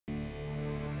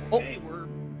Okay, we're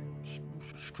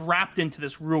strapped into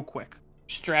this real quick.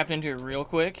 Strapped into it real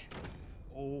quick.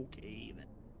 Okay then.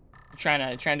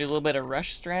 Trying to do a little bit of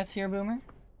rush strats here, Boomer.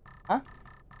 Huh?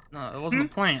 No, that wasn't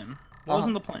the plan. That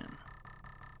wasn't the plan.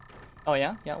 Oh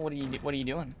yeah, yeah. What are you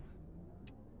doing?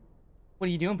 What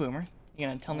are you doing, Boomer? You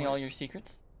gonna tell me all your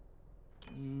secrets?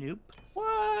 Nope.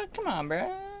 What? Come on,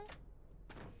 bruh.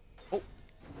 Oh.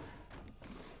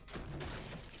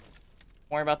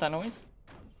 Worry about that noise.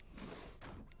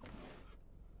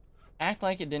 Act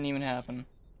like it didn't even happen.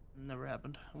 Never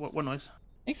happened. What noise?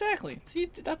 Exactly. See,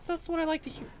 that's what I like to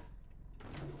hear.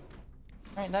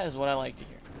 All right, that is what I like to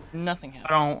hear. Nothing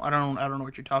happened. I don't know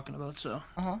what you're talking about. So.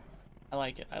 I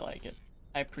like it. I like it.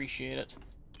 I appreciate it.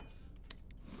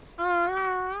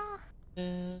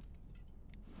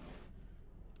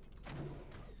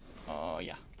 Oh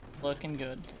yeah, looking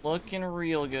good. Looking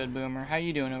real good, Boomer. How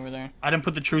you doing over there? I didn't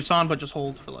put the truce on, but just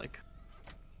hold for like.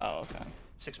 Oh okay.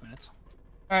 6 minutes.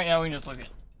 All right, yeah, we can just look at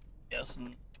yes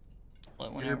and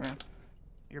whenever.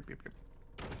 Yep.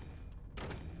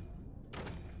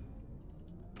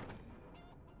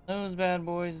 Those bad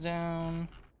boys down.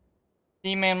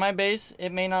 See, man, my base,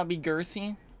 it may not be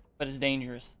girthy, but it's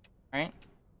dangerous, right?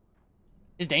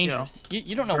 It's dangerous. Yeah.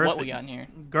 You don't know what we got in here.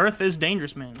 Girth is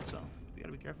dangerous, man, so you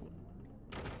gotta be careful.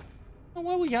 You don't know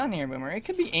what we got in here, Boomer. It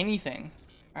could be anything,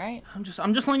 right? I'm just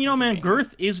letting you know, man,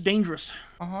 girth is dangerous.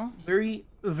 Very,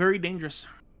 very dangerous.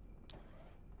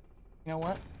 You know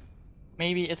what?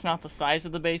 Maybe it's not the size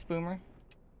of the base, Boomer.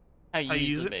 How you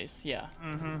use the base, yeah.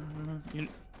 You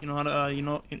know how to you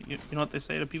know what they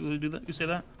say to people who do that? Who say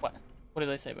that? What? What do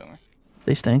they say, Boomer?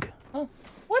 They stink. Oh,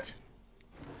 what?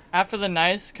 After the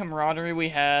nice camaraderie we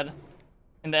had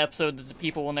in the episode that the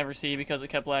people will never see because it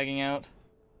kept lagging out.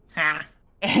 Ha!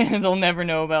 And they'll never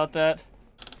know about that.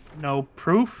 No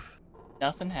proof.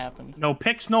 Nothing happened. No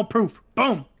pics, no proof.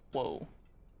 Boom. Whoa.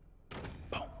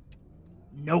 Boom.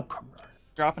 No camaraderie.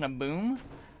 Dropping a boom?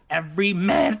 Every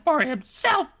man for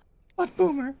himself. What,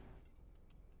 Boomer?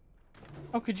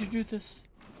 How could you do this?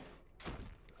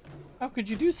 How could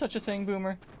you do such a thing,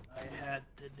 Boomer? I had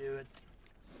to do it.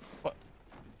 What?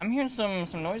 I'm hearing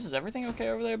some noises. Everything okay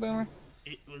over there, Boomer?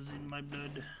 It was in my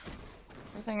blood.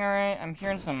 Everything alright? I'm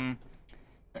hearing some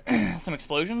some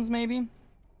explosions, maybe?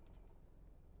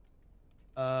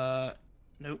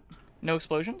 Nope. No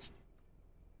explosions?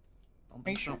 Don't Are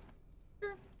you think so.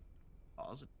 sure?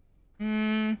 Pause it.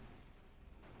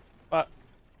 But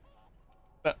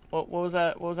what was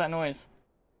that? What was that noise?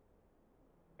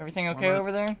 Everything okay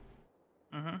over there?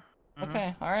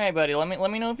 Okay, all right, buddy. Let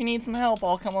me know if you need some help.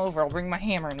 I'll come over. I'll bring my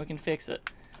hammer and we can fix it.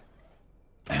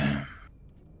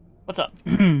 What's up?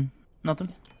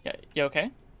 Nothing. Yeah, you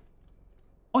okay?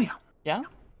 Oh yeah. Yeah?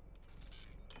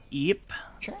 Yep.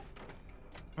 Sure.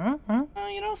 Oh,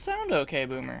 you don't sound okay,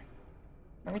 Boomer.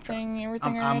 Everything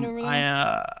alright over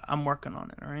there? I'm working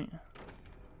on it, alright?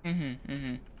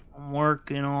 I'm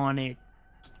working on it.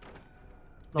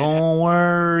 Don't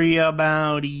worry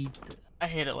about it. I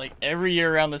hate it. Like, every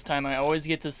year around this time, I always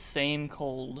get the same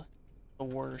cold. The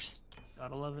worst.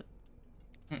 Gotta love it.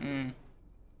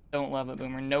 Don't love it,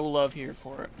 Boomer. No love here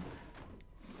for it.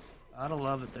 Gotta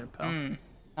love it there, pal.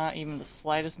 Not even the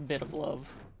slightest bit of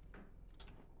love.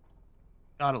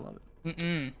 Gotta love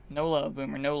it. No love,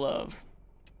 Boomer. No love.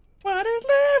 What is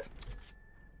love?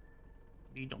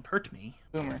 You don't hurt me.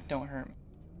 Boomer, don't hurt me.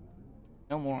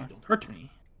 No more. You don't hurt me.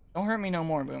 Don't hurt me no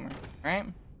more, Boomer. Right?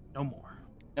 No more.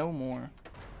 No more.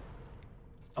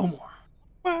 No more.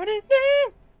 What is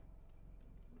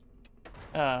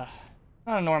love?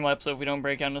 Not a normal episode if we don't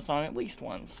break out into song at least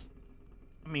once.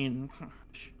 I mean,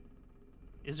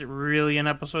 is it really an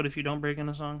episode if you don't break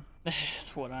into song?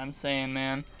 That's what I'm saying,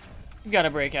 man. You gotta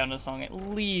break out into song at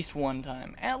least one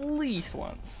time. At least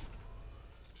once.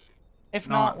 If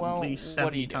not, well,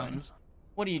 what are you doing?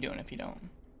 What are you doing if you don't?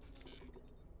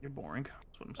 You're boring.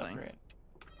 That's what I'm saying. Great.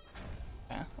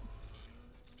 Yeah.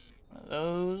 One of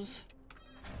those.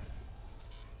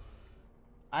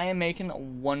 I am making a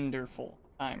wonderful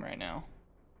time right now.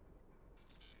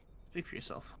 Speak for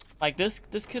yourself. Like, this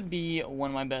could be one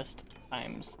of my best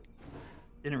times.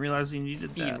 Didn't realize you needed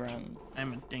Speed that. runs.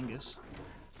 I'm a dingus.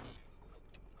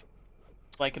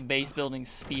 Like a base building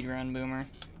speed run, Boomer.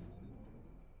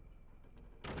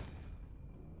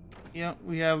 Yeah,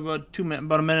 we have about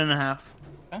about a minute and a half.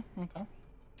 Okay, okay.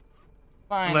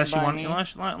 Fine. Unless you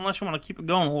want to keep it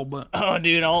going a little bit. Oh,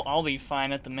 dude, I'll be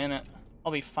fine at the minute.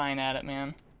 I'll be fine at it,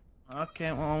 man.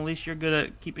 Okay, well at least you're good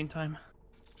at keeping time.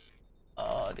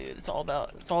 Oh, dude, it's all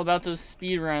about those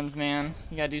speed runs, man.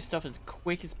 You gotta do stuff as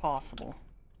quick as possible.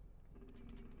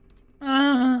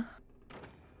 Yeah,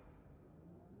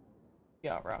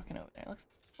 rocking over there.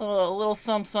 A little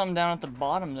something down at the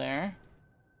bottom there.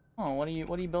 Oh, what are you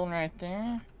building right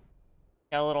there?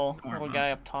 Got a little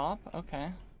guy up top.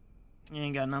 Okay. You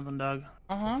ain't got nothing, Doug.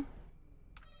 Uh-huh.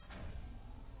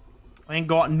 We ain't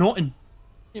got nothing.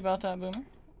 See about that, Boomer?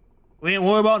 We ain't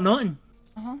worried about nothing.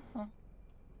 Uh-huh.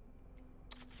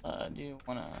 Do you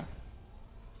wanna...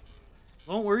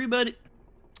 Don't worry about it.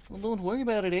 Well, don't worry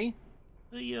about it, eh?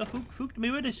 Hey, Fook to me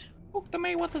with us. Fook to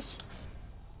me with us.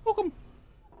 Fook 'em.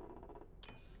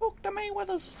 Fook to me with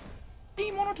us.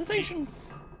 Demonetization.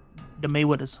 The me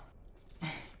with us.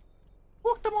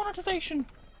 Fook demonetization.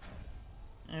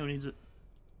 Who needs it?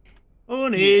 Who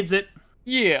needs it?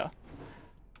 Yeah.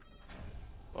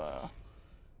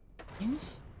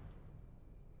 Games?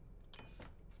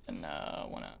 And,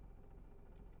 wanna...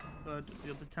 You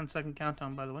have the 10-second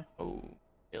countdown, by the way. Oh,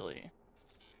 Billy.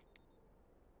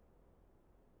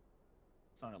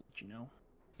 Thought I'd let you know.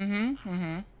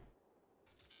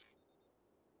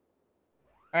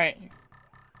 Alright.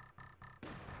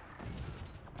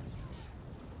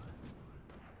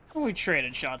 Well, we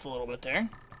traded shots a little bit there.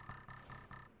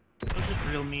 That was just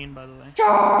real mean, by the way.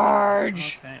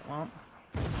 Charge! Okay, well.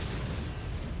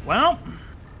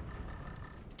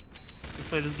 We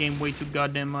play this game way too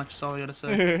goddamn much, that's all I gotta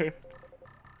say.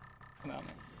 Come on, man.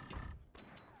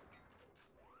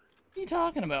 What are you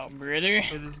talking about, brother?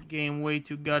 Play this game way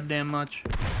too goddamn much.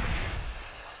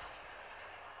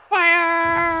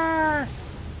 Fire!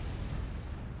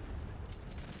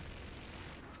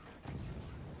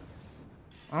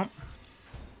 Oh.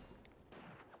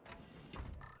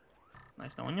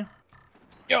 Nice knowing you.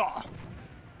 Yeah.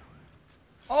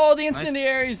 Oh, the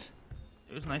incendiaries!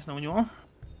 It was nice knowing you all.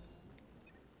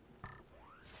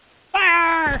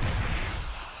 Fire!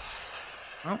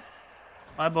 Oh.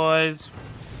 Bye, boys.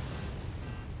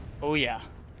 Oh, yeah.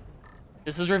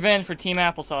 This is revenge for Team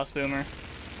Applesauce, Boomer.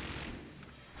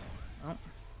 Oh.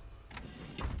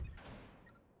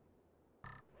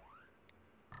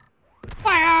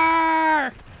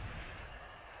 Fire!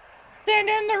 Send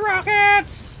in the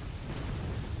rockets!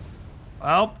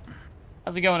 Well.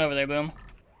 How's it going over there, Boom?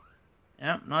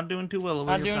 Yeah, not doing too well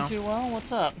over Not here, doing too well?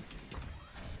 What's up?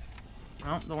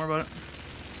 No, don't worry about it.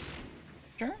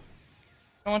 Sure?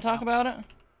 Don't want to talk about it?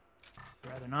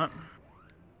 Rather not.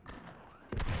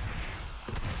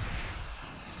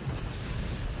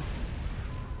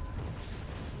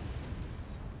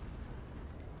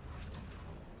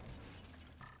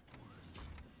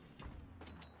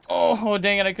 Oh,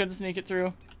 dang it, I couldn't sneak it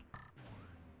through.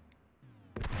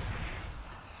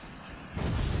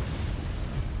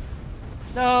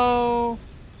 No!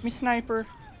 Me sniper.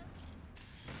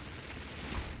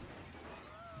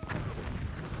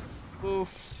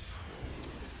 Oof.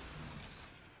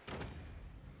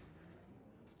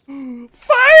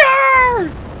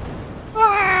 Fire!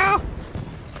 Ah!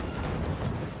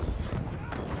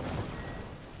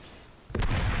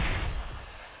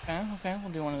 Okay,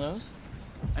 we'll do one of those.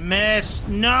 I missed!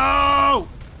 No!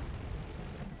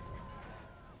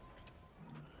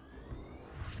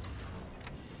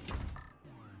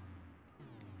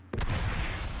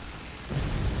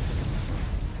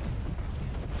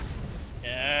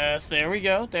 Yes, there we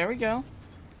go, there we go.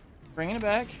 Bringing it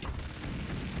back.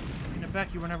 Bringing it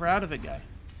back, you were never out of it, guy.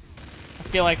 I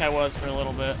feel like I was for a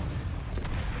little bit.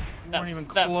 You weren't even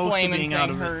close to being out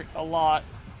of it. That hurt a lot.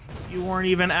 You weren't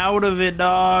even out of it,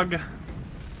 dog.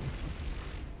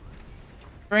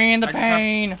 Bring in the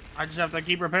pain. I just have to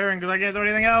keep repairing because I can't do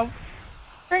anything else.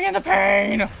 Bring in the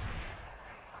pain.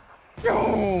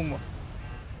 Boom.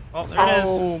 Oh, there it is.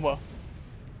 Boom.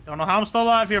 Don't know how I'm still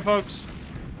alive here, folks.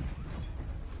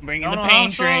 Bring in the pain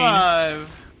train. Alive.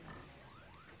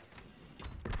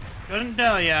 Couldn't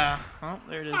tell ya. Oh,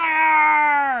 there it is.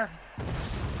 Fire!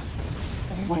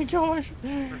 Oh my gosh.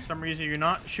 For some reason, you're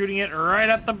not shooting it right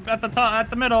at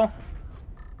the middle.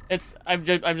 It's I'm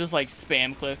just like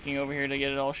spam clicking over here to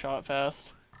get it all shot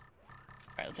fast.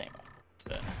 All right, let's aim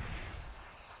up.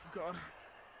 God.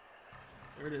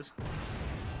 There it is.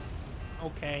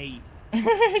 Okay.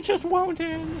 It just won't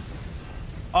end.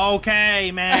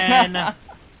 Okay, man.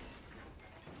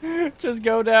 Just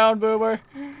go down, Boomer.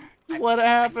 Just let it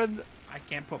happen. I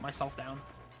can't put myself down.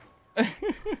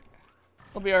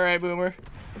 I'll be all right, Boomer.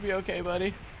 I'll be okay,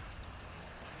 buddy.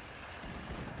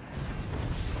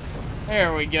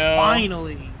 There we go.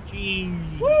 Finally.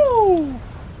 Jeez. Woo!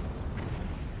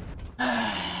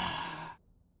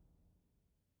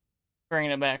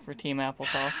 Bringing it back for Team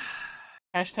Applesauce.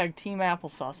 Hashtag Team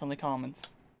Applesauce in the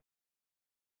comments.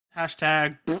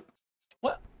 Hashtag